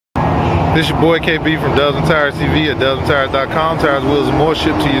This your boy KB from Dubs and Tires TV at dubsandtires.com. Tires, wheels, and more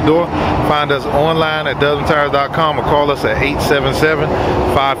shipped to your door. Find us online at dubsandtires.com or call us at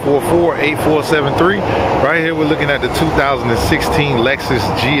 877-544-8473. Right here we're looking at the 2016 Lexus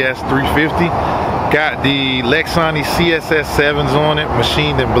GS350. Got the Lexani CSS-7s on it,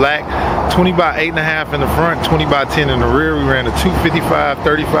 machined in black. 20 by 8.5 in the front, 20 by 10 in the rear. We ran a 255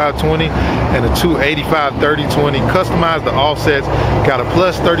 35/20 and a 285 30/20. Customized the offsets. Got a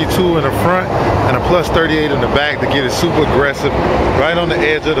plus 32 in the front and a plus 38 in the back to get it super aggressive. Right on the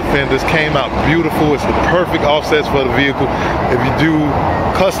edge of the fenders. Came out beautiful. It's the perfect offsets for the vehicle. If you do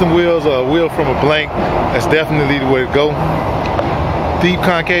custom wheels or a wheel from a blank, that's definitely the way to go. Deep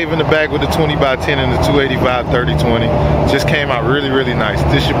concave in the back with the 20 by 10 and the 285 30/20. Just came out really, really nice.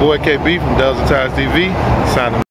 This your boy KB from Dubs and Tires TV. Signing.